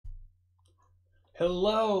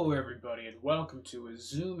Hello, everybody, and welcome to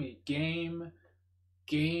Azumi Game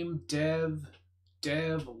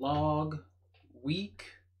Dev Log Week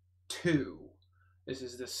 2. This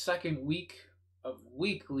is the second week of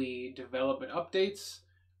weekly development updates.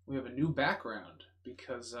 We have a new background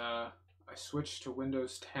because I switched to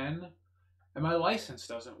Windows 10 and my license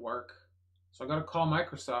doesn't work. So I gotta call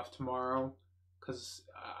Microsoft tomorrow because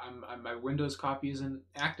my Windows copy isn't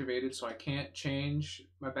activated, so I can't change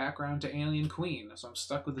my background to Alien Queen. So I'm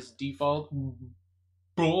stuck with this default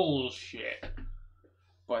bullshit.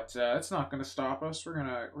 But it's not gonna stop us. We're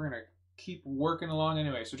gonna keep working along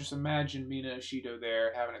anyway. So just imagine Mina Ishido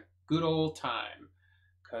there having a good old time,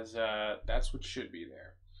 because that's what should be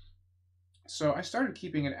there. So I started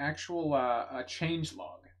keeping an actual change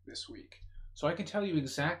log this week, so I can tell you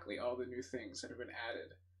exactly all the new things that have been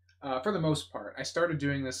added. For the most part, I started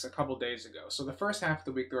doing this a couple days ago. So the first half of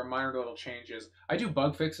the week, there were minor little changes. I do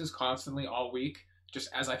bug fixes constantly all week, just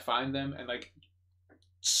as I find them, and like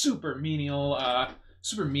super menial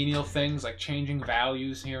things like changing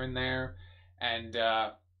values here and there, and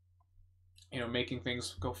making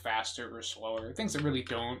things go faster or slower. Things that really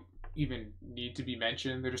don't even need to be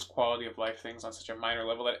mentioned. They're just quality of life things on such a minor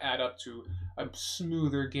level that add up to a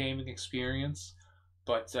smoother gaming experience.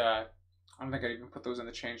 But I don't think I'd even put those in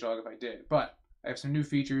the changelog if I did. But I have some new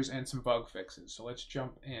features and some bug fixes. So let's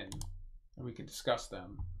jump in and we can discuss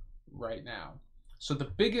them right now. So the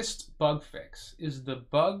biggest bug fix is the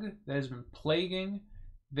bug that has been plaguing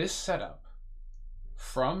this setup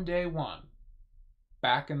from day one,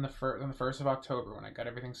 back on the 1st of October when I got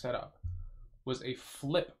everything set up, was a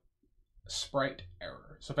flip sprite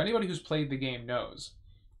error. So if anybody who's played the game knows,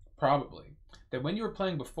 probably, that when you were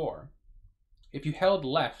playing before, if you held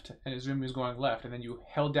left and Izumi was going left, and then you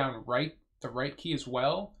held down the right key as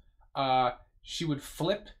well, she would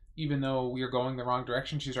flip even though we were going the wrong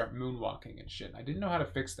direction. She'd start moonwalking and shit. I didn't know how to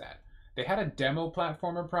fix that. They had a demo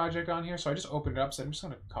platformer project on here, so I just opened it up, said I'm just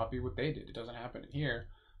going to copy what they did. It doesn't happen in here.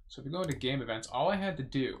 So if we go into game events, all I had to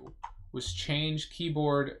do was change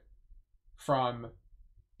keyboard from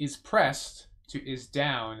is pressed to is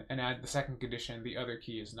down, and add the second condition, the other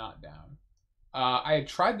key is not down. I had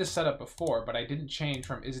tried this setup before, but I didn't change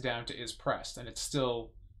from is down to is pressed, and it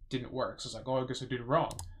still didn't work. So it's like, oh, I guess I did it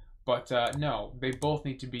wrong. But no, they both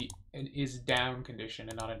need to be an is down condition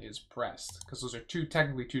and not an is pressed, because those are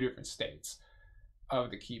technically two different states of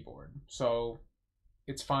the keyboard. So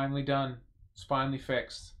it's finally done. It's finally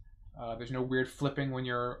fixed. There's no weird flipping when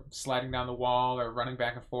you're sliding down the wall or running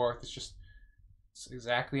back and forth. It's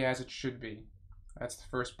exactly as it should be. That's the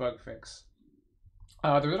first bug fix.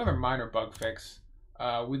 There's another minor bug fix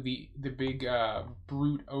with the big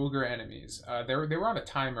brute ogre enemies. They were on a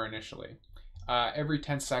timer initially. Every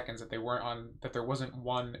 10 seconds that there wasn't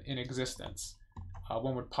one in existence,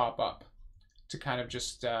 one would pop up to kind of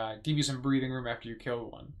just give you some breathing room after you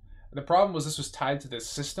killed one. The problem was this was tied to the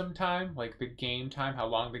system time, like the game time, how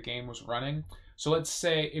long the game was running. So let's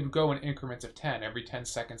say it would go in increments of 10. Every 10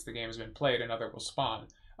 seconds the game has been played, another will spawn.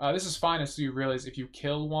 This is fine until you realize if you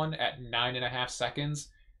kill one at 9.5 seconds,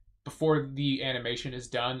 before the animation is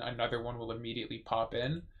done, another one will immediately pop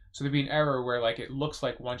in. So there'd be an error where like it looks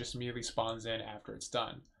like one just immediately spawns in after it's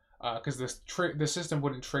done. Because the system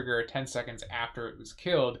wouldn't trigger 10 seconds after it was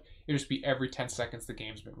killed. It'd just be every 10 seconds the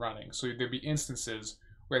game's been running. So there'd be instances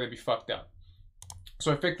where they'd be fucked up.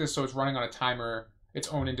 So I fixed this so it's running on a timer, its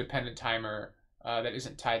own independent timer that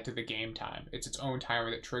isn't tied to the game time. It's its own timer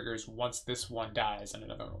that triggers once this one dies and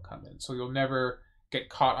another one will come in. So you'll never get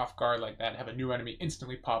caught off guard like that and have a new enemy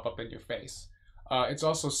instantly pop up in your face. It's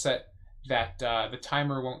also set that the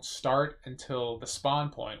timer won't start until the spawn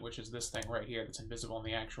point, which is this thing right here that's invisible in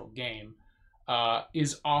the actual game,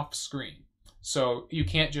 is off screen. So you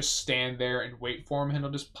can't just stand there and wait for him and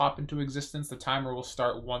he'll just pop into existence. The timer will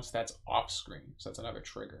start once that's off screen. So that's another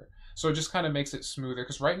trigger. So it just kind of makes it smoother,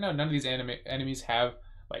 because right now none of these enemies have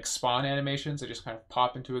like spawn animations. They just kind of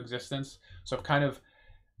pop into existence. So I've kind of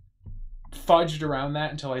fudged around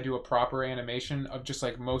that until I do a proper animation of just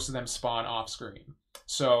like most of them spawn off screen.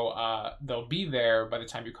 So they'll be there by the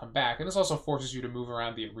time you come back. And this also forces you to move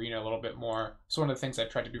around the arena a little bit more. So one of the things I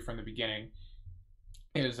tried to do from the beginning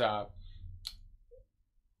is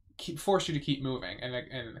force you to keep moving,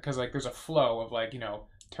 and because like there's a flow of like,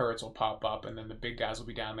 turrets will pop up and then the big guys will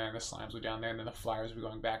be down there and the slimes will be down there and then the flyers will be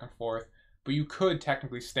going back and forth. But you could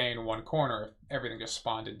technically stay in one corner if everything just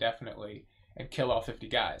spawned indefinitely and kill all 50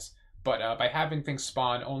 guys. But by having things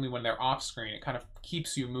spawn only when they're off screen, it kind of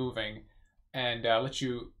keeps you moving and lets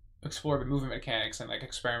you explore the movement mechanics and like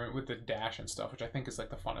experiment with the dash and stuff, which I think is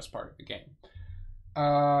like the funnest part of the game.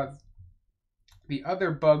 The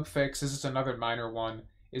other bug fix, this is another minor one,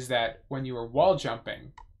 is that when you were wall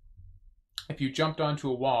jumping, if you jumped onto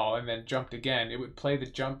a wall and then jumped again, it would play the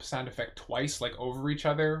jump sound effect twice, like over each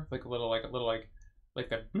other, like a little like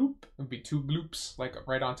the bloop. It would be two bloops, like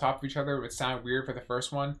right on top of each other. It would sound weird for the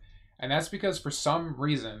first one, and that's because for some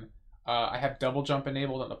reason I have double jump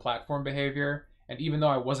enabled on the platform behavior, and even though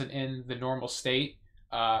I wasn't in the normal state,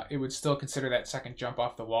 it would still consider that second jump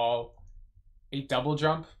off the wall a double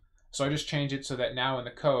jump. So I just changed it so that now in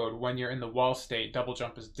the code, when you're in the wall state, double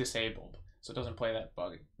jump is disabled. So it doesn't play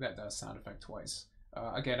that sound effect twice.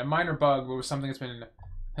 Again, a minor bug, but it was something that's been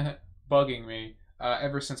bugging me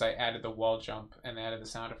ever since I added the wall jump and added the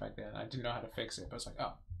sound effect in. I didn't know how to fix it, but I was like,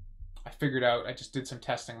 oh, I figured out. I just did some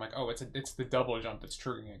testing. I'm like, oh, it's the double jump that's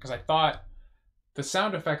triggering it, because I thought the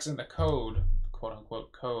sound effects in the code, quote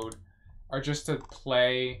unquote code, are just to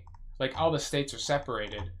play, like all the states are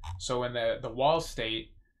separated. So in the wall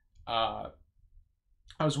state, I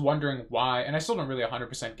was wondering why, and I still don't really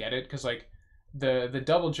 100% get it, because like the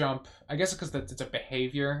double jump, I guess because it's a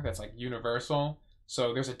behavior that's like universal.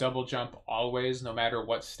 So there's a double jump always, no matter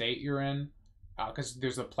what state you're in, because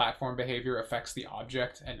there's a platform behavior affects the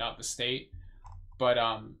object and not the state. But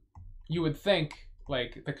you would think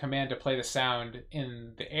like the command to play the sound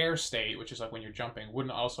in the air state, which is like when you're jumping,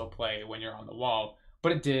 wouldn't also play when you're on the wall,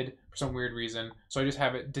 but it did for some weird reason. So I just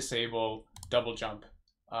have it disable double jump.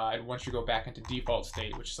 And once you go back into default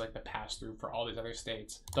state, which is like the pass-through for all these other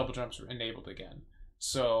states, double jumps are enabled again.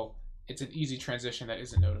 So it's an easy transition that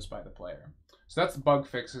isn't noticed by the player. So that's the bug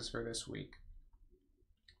fixes for this week.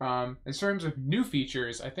 In terms of new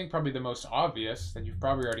features, I think probably the most obvious that you've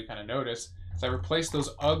probably already kind of noticed is I replaced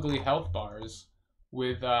those ugly health bars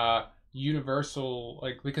with universal,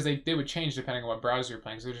 like, because they would change depending on what browser you're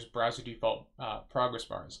playing, so they're just browser default progress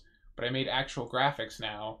bars. But I made actual graphics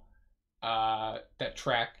now that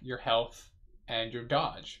track your health and your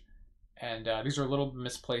dodge. And these are a little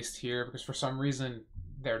misplaced here because for some reason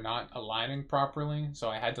they're not aligning properly. So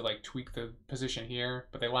I had to like tweak the position here,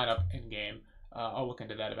 but they line up in game. I'll look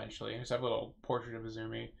into that eventually. I just have a little portrait of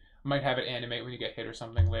Izumi. I might have it animate when you get hit or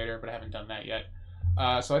something later, but I haven't done that yet.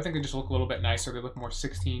 So I think they just look a little bit nicer. They look more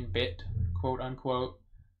 16-bit, quote unquote.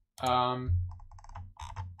 And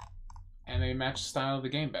they match the style of the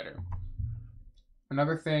game better.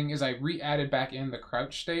 Another thing is I re-added back in the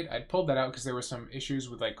crouch state. I pulled that out because there were some issues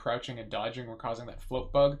with like crouching and dodging were causing that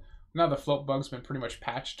float bug. Now the float bug's been pretty much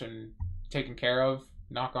patched and taken care of.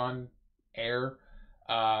 Knock on air.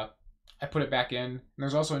 I put it back in. And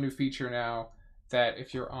there's also a new feature now that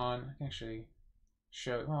if you're on, I can actually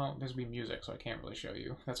show, well, there's be music, so I can't really show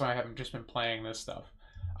you. That's why I haven't just been playing this stuff.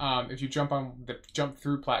 If you jump on the jump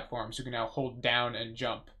through platforms, you can now hold down and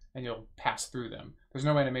jump, and you'll pass through them. There's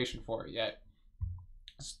no animation for it yet.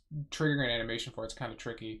 Triggering an animation for it's kind of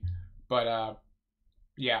tricky, but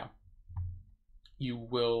yeah, you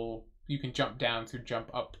can jump down through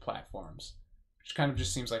jump up platforms, which kind of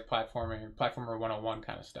just seems like platformer 101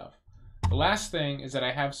 kind of stuff. The last thing is that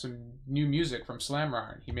I have some new music from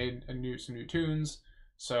Slamron. He made some new tunes,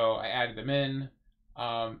 so I added them in.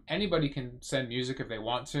 Anybody can send music if they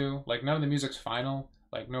want to. Like, none of the music's final.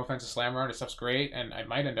 Like, no offense to Slamron, this stuff's great, and I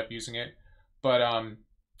might end up using it, but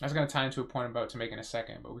that's going to tie into a point I'm about to make in a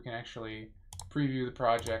second, but we can actually preview the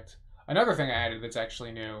project. Another thing I added that's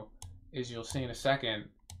actually new is, you'll see in a second,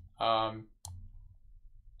 I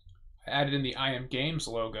added in the I Am Games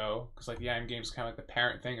logo, because like the I Am Games is kind of like the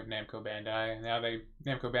parent thing of Namco Bandai, and now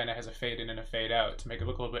Namco Bandai has a fade in and a fade out to make it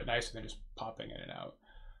look a little bit nicer than just popping in and out.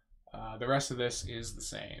 The rest of this is the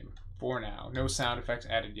same for now. No sound effects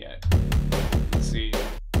added yet. Let's see,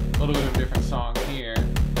 a little bit of a different song here.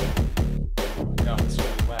 No, it's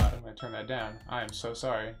really loud. I'm going to turn that down. I am so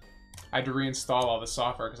sorry. I had to reinstall all the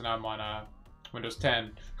software because now I'm on Windows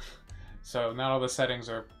 10. So not all the settings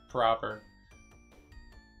are proper.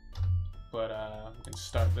 But we can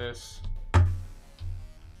start this.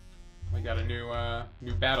 We got a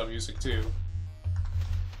new battle music too.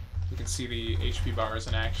 You can see the HP bars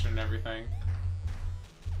in action and everything.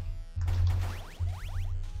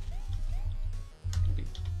 You can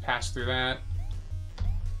pass through that.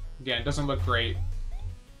 Again, it doesn't look great.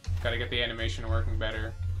 Gotta get the animation working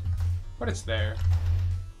better. But it's there.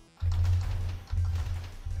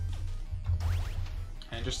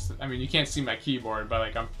 And just, I mean, you can't see my keyboard, but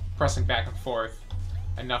like I'm pressing back and forth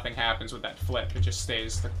and nothing happens with that flip. It just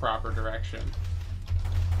stays the proper direction.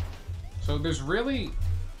 So there's really,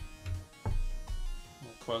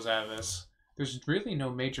 we'll close out of this. There's really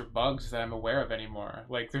no major bugs that I'm aware of anymore.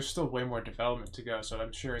 Like, there's still way more development to go, so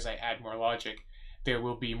I'm sure as I add more logic, there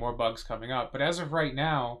will be more bugs coming up. But as of right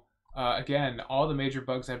now, again, all the major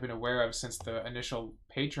bugs I've been aware of since the initial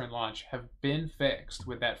patron launch have been fixed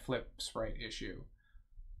with that flip sprite issue.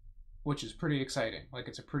 which is pretty exciting. Like,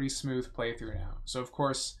 it's a pretty smooth playthrough now. So of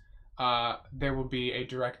course, there will be a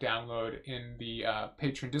direct download in the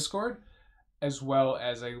Patron Discord, as well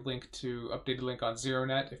as a updated link on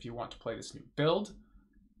ZeroNet if you want to play this new build.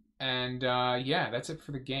 And yeah, that's it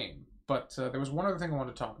for the game. But there was one other thing I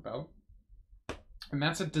wanted to talk about, and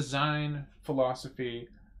that's a design philosophy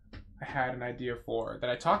I had an idea for that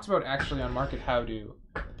I talked about actually on Market How Do,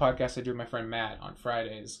 the podcast I do with my friend Matt on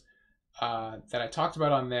Fridays. That I talked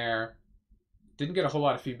about on there. Didn't get a whole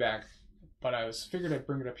lot of feedback, but figured I'd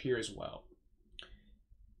bring it up here as well.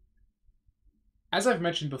 As I've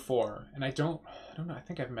mentioned before, and I don't know, I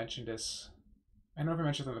think I've mentioned this. I don't know if I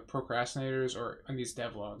mentioned it on the Procrastinators or on these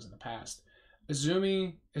devlogs in the past.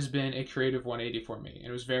 Azumi has been a creative 180 for me, and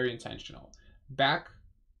it was very intentional.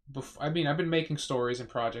 I've been making stories and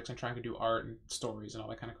projects and trying to do art and stories and all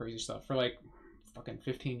that kind of crazy stuff for like fucking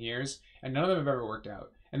 15 years, and none of them have ever worked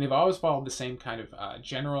out. And they've always followed the same kind of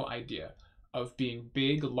general idea of being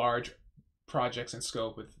big, large projects in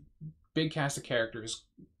scope with big cast of characters,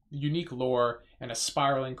 unique lore, and a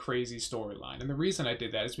spiraling, crazy storyline. And the reason I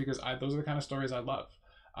did that is because those are the kind of stories I love.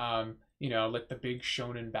 Like the big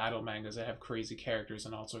shonen battle mangas that have crazy characters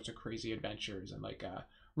and all sorts of crazy adventures and like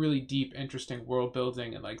really deep, interesting world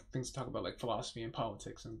building and like things to talk about like philosophy and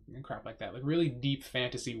politics and crap like that. Like really deep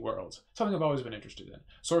fantasy worlds. Something I've always been interested in.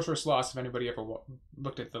 Sorcerer's Lost, if anybody ever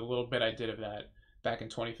looked at the little bit I did of that back in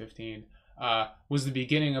 2015, was the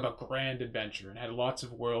beginning of a grand adventure and had lots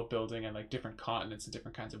of world building and like different continents and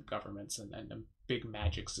different kinds of governments and a big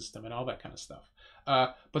magic system and all that kind of stuff.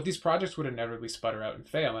 But these projects would inevitably sputter out and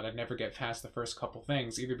fail, and I'd never get past the first couple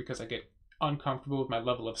things, either because I get uncomfortable with my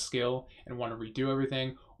level of skill and want to redo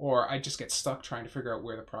everything, or I just get stuck trying to figure out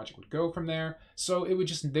where the project would go from there. So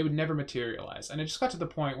they would never materialize. And it just got to the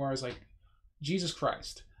point where I was like, Jesus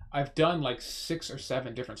Christ, I've done like 6 or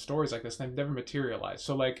 7 different stories like this and they've never materialized.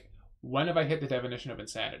 So like, when have I hit the definition of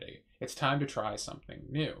insanity? It's time to try something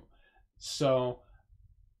new. So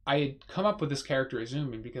I had come up with this character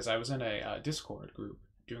Azumi because I was in a Discord group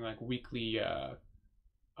doing like weekly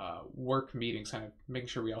work meetings, kind of making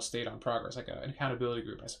sure we all stayed on progress, like an accountability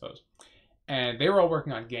group, I suppose. And they were all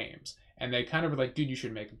working on games, and they kind of were like, dude, you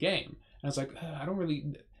should make a game. And I was like, I don't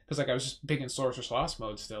really, because like I was just big in Sorcerer's Lost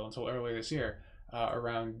mode still until earlier this year,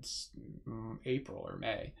 around April or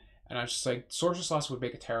May. And I was just like, Sorcerer's Lost would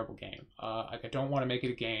make a terrible game. Like I don't want to make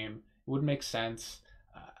it a game. It wouldn't make sense.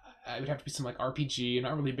 It would have to be some like RPG. I'm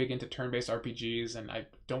not really big into turn-based RPGs, and I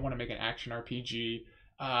don't want to make an action RPG.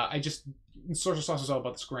 Sorcerer's Lost is all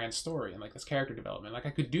about this grand story and like this character development. Like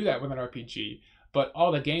I could do that with an RPG, but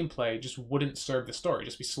all the gameplay just wouldn't serve the story.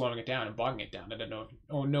 Just be slowing it down and bogging it down. I don't know.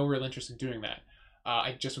 No real interest in doing that.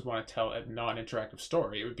 I just would want to tell a non-interactive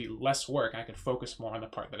story. It would be less work, and I could focus more on the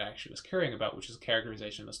part that I actually was caring about, which is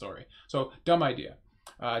characterization of the story. So dumb idea.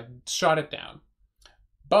 Shot it down.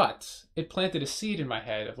 But it planted a seed in my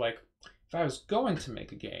head of like, if I was going to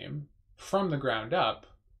make a game from the ground up,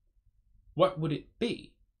 what would it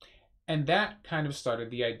be? And that kind of started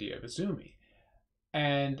the idea of Azumi.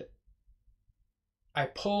 And I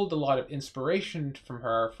pulled a lot of inspiration from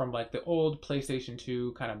her from like the old PlayStation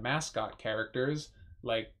 2 kind of mascot characters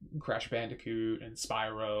like Crash Bandicoot and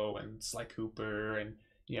Spyro and Sly Cooper and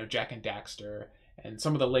Jak and Daxter, and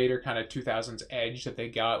some of the later kind of 2000s edge that they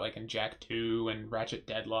got like in Jak 2 and Ratchet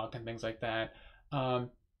Deadlock and things like that.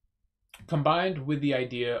 Combined with the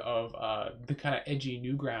idea of the kind of edgy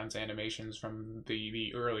Newgrounds animations from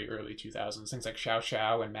the early 2000s, things like Xiao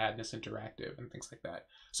Xiao and Madness Interactive and things like that.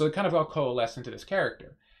 So it kind of all coalesced into this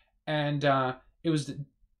character. And it was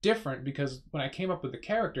different because when I came up with the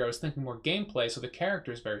character, I was thinking more gameplay, so the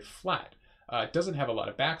character is very flat. It doesn't have a lot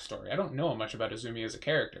of backstory. I don't know much about Azumi as a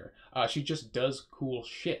character. She just does cool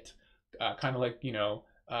shit. Kind of like,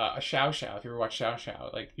 a Xiao Xiao, if you ever watch Xiao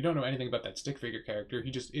Xiao, like, you don't know anything about that stick figure character.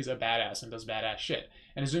 He just is a badass and does badass shit.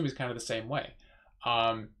 And Azumi's kind of the same way.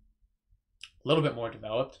 A little bit more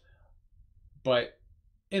developed, but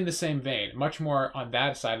in the same vein, much more on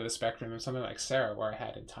that side of the spectrum than something like Sarah, where I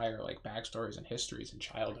had entire like backstories and histories and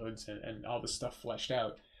childhoods and all this stuff fleshed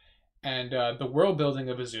out. And the world building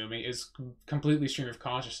of Azumi is completely stream of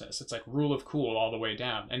consciousness. It's like rule of cool all the way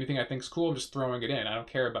down. Anything I think's cool, I'm just throwing it in. I don't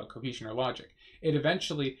care about cohesion or logic. It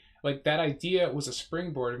eventually, like, that idea was a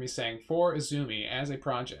springboard of me saying, for Azumi as a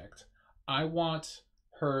project, I want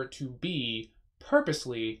her to be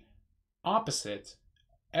purposely opposite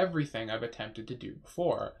everything I've attempted to do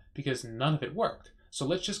before, because none of it worked. So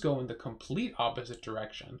let's just go in the complete opposite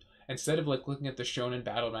direction. Instead of like looking at the shonen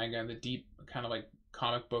battle manga and the deep kind of like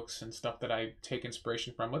comic books and stuff that I take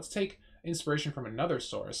inspiration from, let's take inspiration from another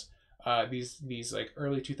source. These like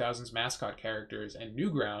early 2000s mascot characters and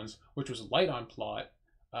Newgrounds, which was light on plot,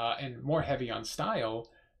 and more heavy on style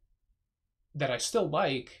that I still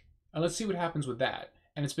like. And let's see what happens with that.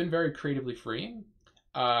 And it's been very creatively freeing.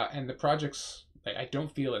 And the projects, like, I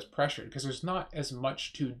don't feel as pressured because there's not as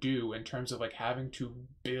much to do in terms of like having to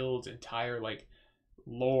build entire like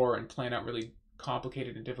lore and plan out really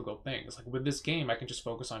complicated and difficult things. Like with this game, I can just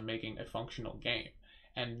focus on making a functional game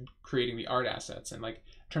and creating the art assets. And like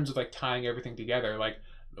in terms of like tying everything together, like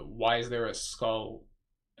why is there a skull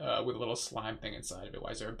with a little slime thing inside of it?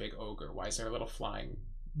 Why is there a big ogre? Why is there a little flying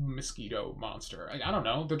mosquito monster? I don't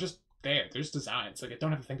know. They're just there. There's designs. Like I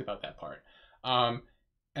don't have to think about that part.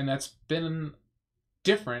 And that's been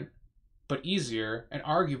different, but easier and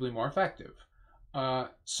arguably more effective.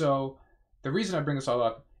 So the reason I bring this all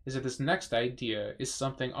up is that this next idea is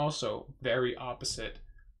something also very opposite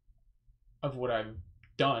of what I've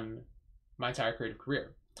done my entire creative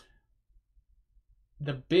career.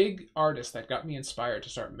 The big artist that got me inspired to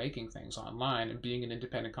start making things online and being an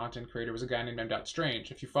independent content creator was a guy named M.Strange.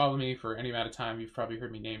 If you follow me for any amount of time, you've probably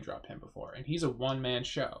heard me name drop him before. And he's a one-man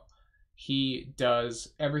show. He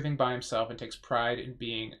does everything by himself and takes pride in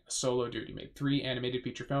being a solo dude. He made 3 animated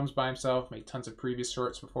feature films by himself, made tons of previous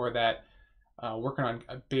shorts before that, working on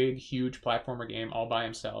a big, huge platformer game all by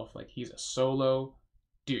himself. Like, he's a solo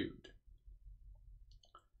dude.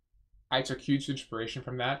 I took huge inspiration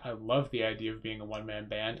from that. I love the idea of being a one-man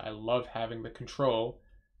band. I love having the control.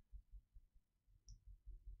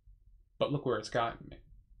 But look where it's gotten me.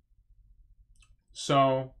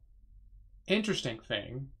 So, interesting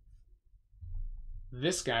thing,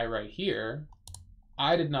 this guy right here,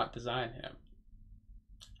 I did not design him.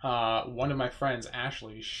 One of my friends,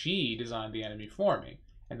 Ashley, she designed the enemy for me.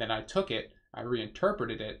 And then I took it, I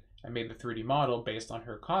reinterpreted it, I made the 3D model based on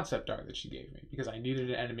her concept art that she gave me because I needed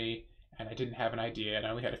an enemy and I didn't have an idea and I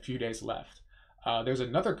only had a few days left. There's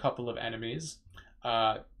another couple of enemies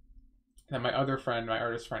that my other friend, my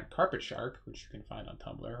artist friend Carpet Shark, which you can find on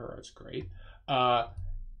Tumblr, her art's great,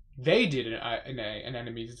 they did an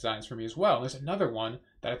enemy designs for me as well. And there's another one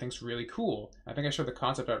that I think is really cool. I think I showed the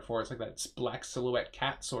concept art for it. It's like that black silhouette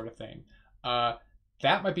cat sort of thing.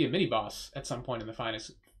 That might be a mini boss at some point in the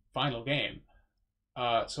final game.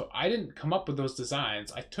 So I didn't come up with those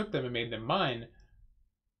designs. I took them and made them mine.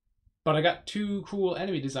 But I got 2 cool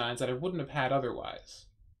enemy designs that I wouldn't have had otherwise.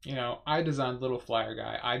 You know, I designed Little Flyer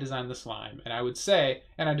Guy, I designed the slime, and I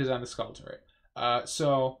designed the skull turret.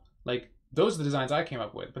 So, like, those are the designs I came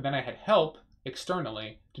up with, but then I had help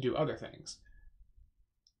externally to do other things.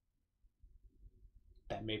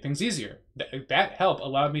 That made things easier. That help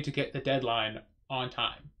allowed me to get the deadline on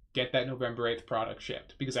time, get that November 8th product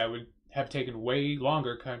shipped, because I would have taken way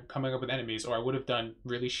longer coming up with enemies, or I would have done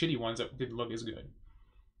really shitty ones that didn't look as good.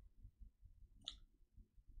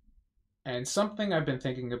 And something I've been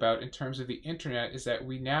thinking about in terms of the internet is that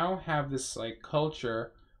we now have this like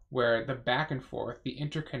culture where the back and forth, the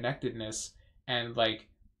interconnectedness, and like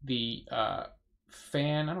the I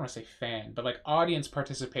don't want to say fan, but like audience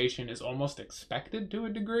participation is almost expected to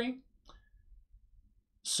a degree.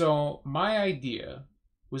 So my idea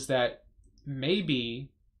was that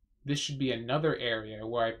maybe this should be another area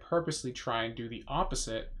where I purposely try and do the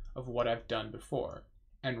opposite of what I've done before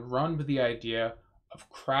and run with the idea of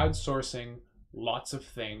crowdsourcing lots of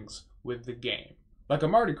things with the game. Like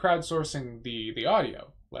I'm already crowdsourcing the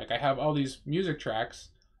audio. Like I have all these music tracks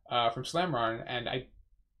from Slamron, and I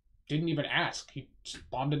didn't even ask. He just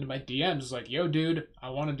bombed into my DMs like, "Yo, dude,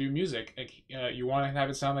 I want to do music. Like, you want to have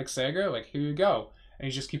it sound like Sega? Like, here you go." And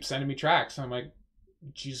he just keeps sending me tracks. And I'm like,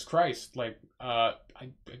 Jesus Christ! Like,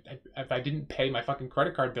 if I didn't pay my fucking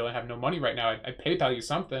credit card bill and have no money right now, I'd PayPal you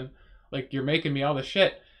something. Like, you're making me all the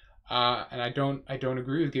shit. And I don't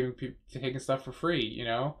agree with taking stuff for free, you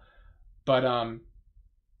know. But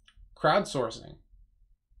crowdsourcing,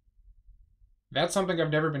 that's something I've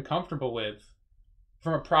never been comfortable with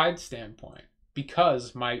from a pride standpoint,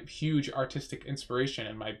 because my huge artistic inspiration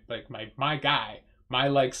and my guy, my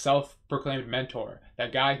like self-proclaimed mentor,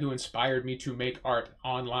 that guy who inspired me to make art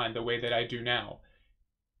online the way that I do now,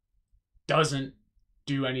 doesn't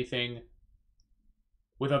do anything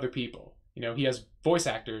with other people. You know, he has voice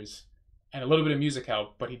actors and a little bit of music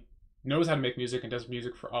help, but he knows how to make music and does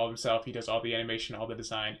music for all himself. He does all the animation, all the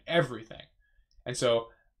design, everything. And so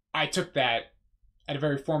I took that at a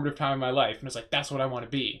very formative time in my life and was like, that's what I want to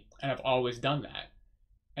be. And I've always done that.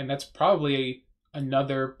 And that's probably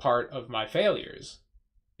another part of my failures,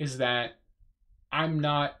 is that I'm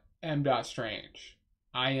not M.Strange.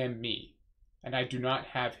 I am me. And I do not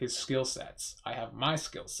have his skill sets. I have my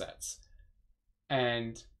skill sets.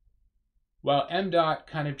 And while M.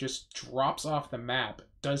 kind of just drops off the map,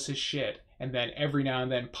 does his shit, and then every now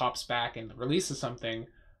and then pops back and releases something,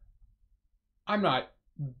 I'm not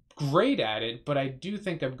great at it, but I do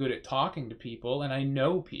think I'm good at talking to people and I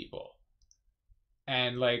know people.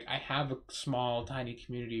 And like I have a small tiny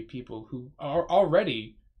community of people who are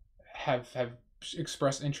already have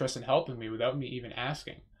expressed interest in helping me without me even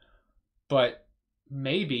asking. But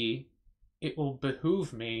maybe it will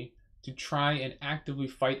behoove me to try and actively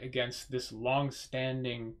fight against this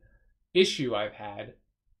long-standing issue I've had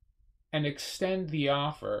and extend the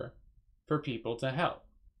offer for people to help.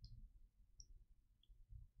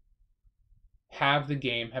 Have the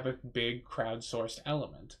game have a big crowdsourced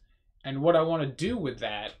element. And what I want to do with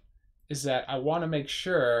that is that I want to make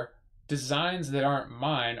sure designs that aren't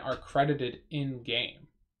mine are credited in game.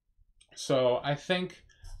 So I think,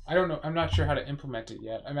 I don't know, I'm not sure how to implement it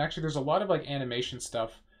yet. I'm actually, there's a lot of like animation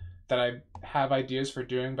stuff that I have ideas for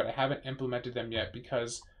doing, but I haven't implemented them yet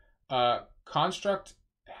because Construct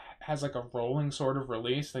has like a rolling sort of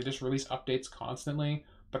release. They just release updates constantly,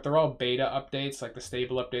 but they're all beta updates. Like the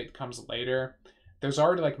stable update comes later. There's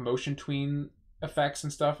already like motion tween effects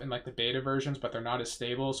and stuff in like the beta versions, but they're not as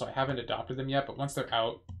stable, so I haven't adopted them yet. But once they're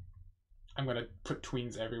out, I'm gonna put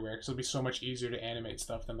tweens everywhere because it'll be so much easier to animate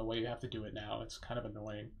stuff than the way you have to do it now. It's kind of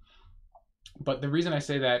annoying. But the reason I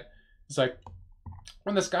say that is like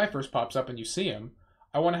when this guy first pops up and you see him,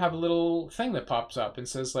 I want to have a little thing that pops up and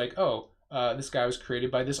says like, oh, this guy was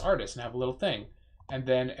created by this artist, and have a little thing. And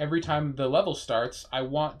then every time the level starts, I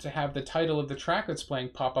want to have the title of the track that's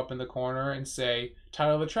playing pop up in the corner and say,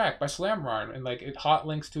 title of the track by Slamron, and like it hot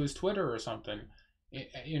links to his Twitter or something.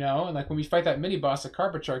 You know, and like when we fight that mini boss that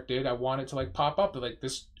Carpet Shark did, I want it to like pop up that like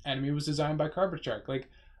this enemy was designed by Carpet Shark. Like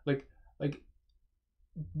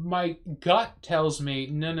my gut tells me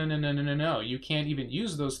no, you can't even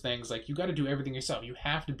use those things. Like you got to do everything yourself. You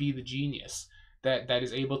have to be the genius that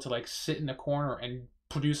is able to like sit in a corner and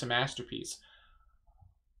produce a masterpiece.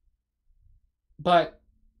 But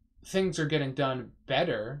things are getting done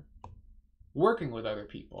better working with other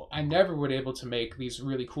people. I never would able to make these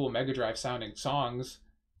really cool Mega Drive sounding songs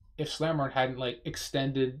if Slamron hadn't like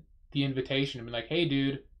extended the invitation and been like, hey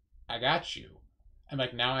dude, I got you. And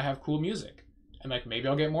like now I have cool music. And like maybe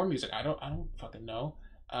I'll get more music. I don't fucking know.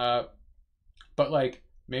 But like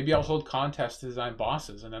maybe I'll hold contests to design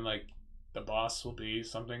bosses, and then like the boss will be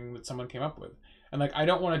something that someone came up with. And like I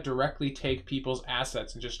don't want to directly take people's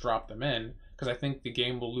assets and just drop them in, because I think the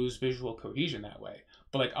game will lose visual cohesion that way.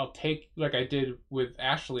 But like I'll take, like I did with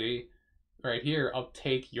Ashley right here, I'll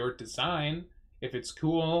take your design if it's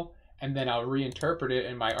cool, and then I'll reinterpret it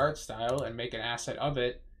in my art style and make an asset of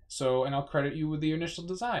it. So, and I'll credit you with the initial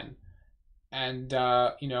design. And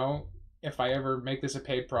you know, if I ever make this a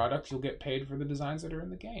paid product, you'll get paid for the designs that are in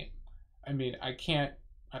the game. I mean, I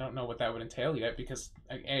don't know what that would entail yet, because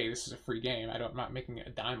like, A, this is a free game. I'm not making a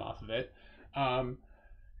dime off of it.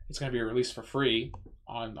 It's going to be released for free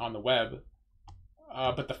on the web.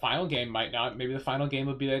 But the final game might not. Maybe the final game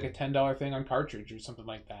would be like a $10 thing on cartridge or something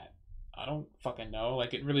like that. I don't fucking know.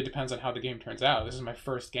 Like, it really depends on how the game turns out. This is my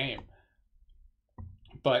first game.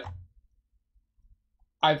 But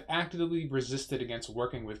I've actively resisted against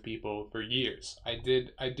working with people for years. I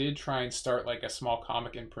did try and start like a small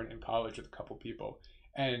comic imprint in college with a couple people,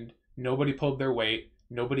 and nobody pulled their weight.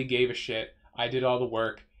 Nobody gave a shit. I did all the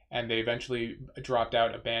work, and they eventually dropped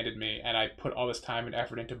out, abandoned me, and I put all this time and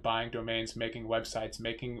effort into buying domains, making websites,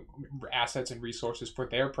 making assets and resources for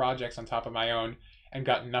their projects on top of my own, and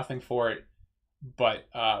got nothing for it but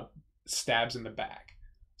stabs in the back.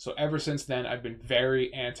 So ever since then, I've been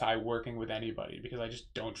very anti-working with anybody because I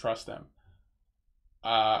just don't trust them.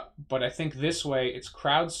 But I think this way, it's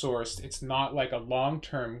crowdsourced. It's not like a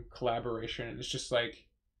long-term collaboration. It's just like,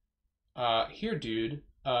 here, dude,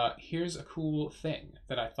 here's a cool thing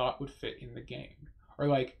that I thought would fit in the game. Or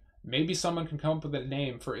like, maybe someone can come up with a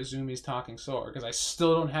name for Izumi's Talking Sword, because I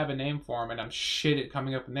still don't have a name for him, and I'm shit at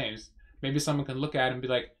coming up with names. Maybe someone can look at it and be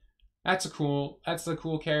like, that's a cool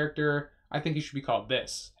character. I think he should be called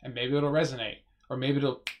this, and maybe it'll resonate, or maybe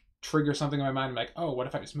it'll trigger something in my mind. I'm like, oh, what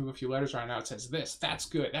if I just move a few letters around? Now it says this. That's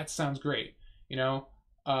good. That sounds great. You know,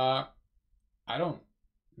 I don't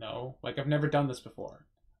know. Like, I've never done this before,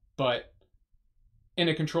 but in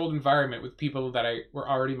a controlled environment with people that were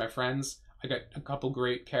already my friends, I got a couple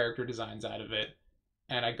great character designs out of it,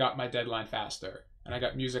 and I got my deadline faster, and I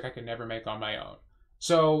got music I could never make on my own.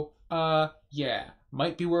 So, yeah,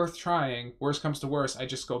 might be worth trying. Worst comes to worst, I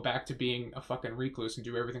just go back to being a fucking recluse and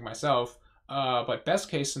do everything myself. But best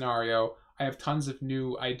case scenario, I have tons of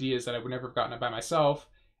new ideas that I would never have gotten by myself,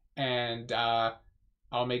 and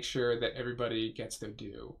I'll make sure that everybody gets their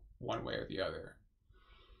due one way or the other.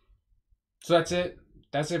 So that's it.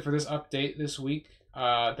 That's it for this update this week.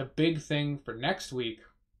 The big thing for next week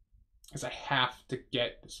is I have to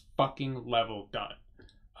get this fucking level done.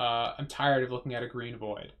 I'm tired of looking at a green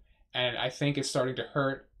void, and I think it's starting to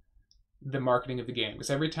hurt the marketing of the game, because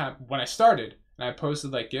every time when I started and I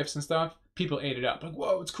posted like GIFs and stuff, people ate it up. Like,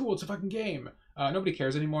 whoa, it's cool, it's a fucking game. Nobody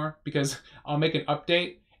cares anymore, because I'll make an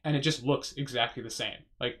update and it just looks exactly the same.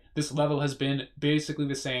 Like, this level has been basically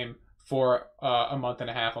the same for a month and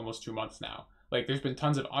a half, almost 2 months now. Like, there's been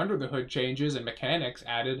tons of under the hood changes and mechanics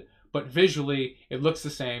added, but visually it looks the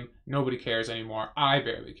same. Nobody cares anymore. I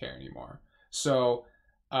barely care anymore. So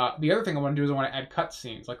the other thing I want to do is I want to add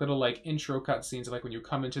cutscenes, like little like intro cutscenes, like when you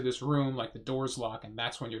come into this room, like the doors lock and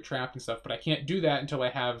that's when you're trapped and stuff. But I can't do that until I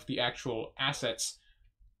have the actual assets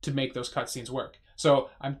to make those cutscenes work. So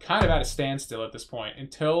I'm kind of at a standstill at this point.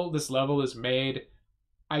 Until this level is made,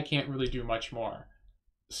 I can't really do much more.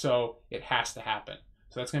 So it has to happen.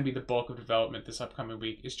 So that's going to be the bulk of development this upcoming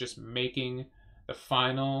week, is just making the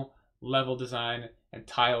final level design and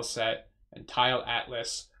tile set and tile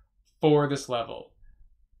atlas for this level.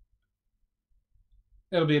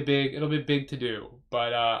 It'll be big to do,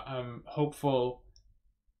 but I'm hopeful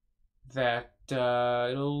that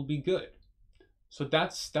it'll be good. So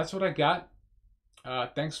that's what I got.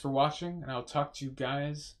 Thanks for watching, and I'll talk to you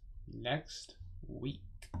guys next week.